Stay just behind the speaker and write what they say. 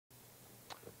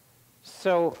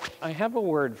So I have a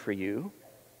word for you,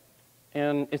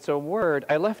 and it's a word.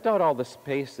 I left out all the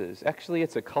spaces. Actually,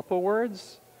 it's a couple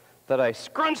words that I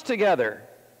scrunched together,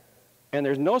 and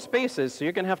there's no spaces, so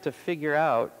you're going to have to figure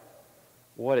out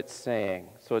what it's saying.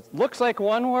 So it looks like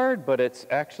one word, but it's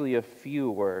actually a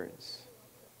few words.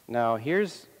 Now,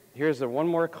 here's one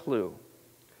more clue.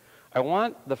 I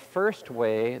want the first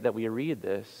way that we read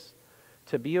this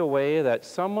to be a way that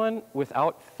someone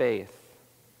without faith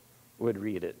would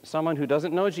read it. Someone who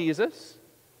doesn't know Jesus,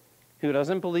 who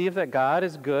doesn't believe that God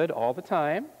is good all the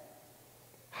time,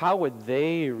 how would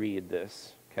they read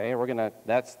this? Okay,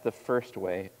 that's the first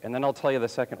way. And then I'll tell you the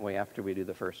second way after we do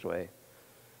the first way.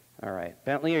 All right,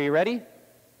 Bentley, are you ready?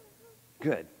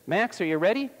 Good. Max, are you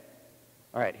ready?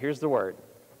 All right, here's the word.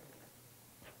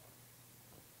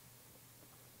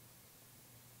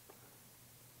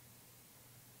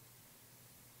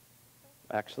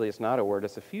 Actually, it's not a word,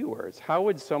 it's a few words. How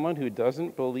would someone who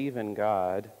doesn't believe in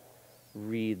God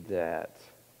read that?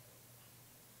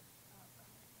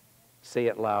 Say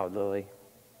it loud, Lily.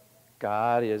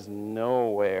 God is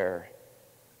nowhere,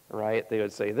 right? They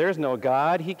would say, there's no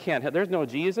God, there's no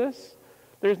Jesus.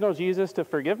 There's no Jesus to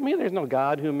forgive me. There's no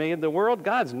God who made the world.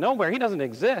 God's nowhere, he doesn't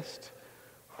exist.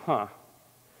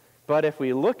 But if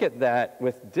we look at that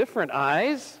with different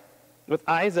eyes, with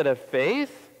eyes that have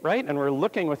faith, right? And we're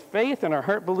looking with faith and our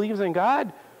heart believes in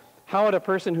God. How would a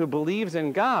person who believes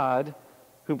in God,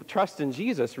 who trusts in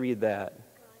Jesus, read that?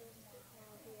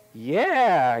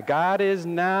 Yeah, God is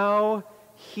now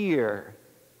here.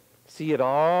 See, it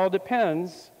all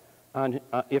depends on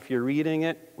if you're reading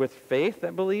it with faith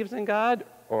that believes in God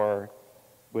or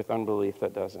with unbelief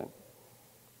that doesn't.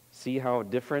 See how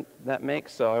different that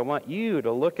makes? So I want you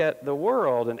to look at the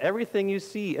world and everything you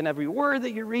see and every word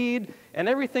that you read and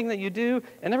everything that you do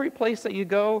and every place that you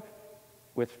go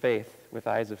with faith, with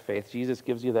eyes of faith. Jesus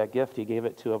gives you that gift. He gave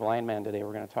it to a blind man today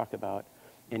we're going to talk about.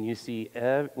 And you see,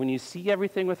 when you see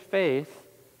everything with faith,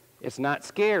 it's not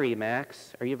scary,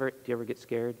 Max. Do you ever get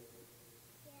scared?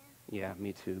 Yeah,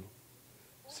 me too.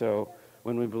 So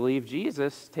when we believe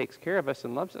Jesus takes care of us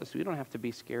and loves us, we don't have to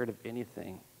be scared of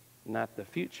anything. Not the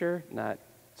future, not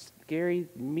scary,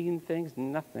 mean things,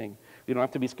 nothing. We don't have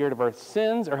to be scared of our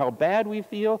sins or how bad we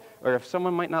feel or if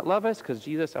someone might not love us because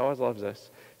Jesus always loves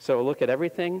us. So look at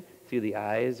everything through the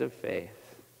eyes of faith.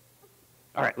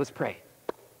 All right, let's pray.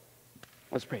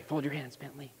 Let's pray. Fold your hands,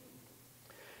 Bentley.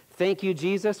 Thank you,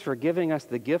 Jesus, for giving us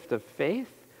the gift of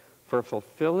faith, for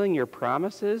fulfilling your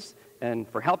promises, and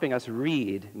for helping us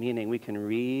read, meaning we can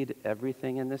read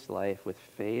everything in this life with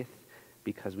faith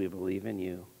because we believe in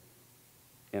you.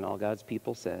 And all God's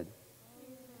people said,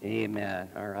 Amen.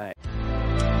 All right.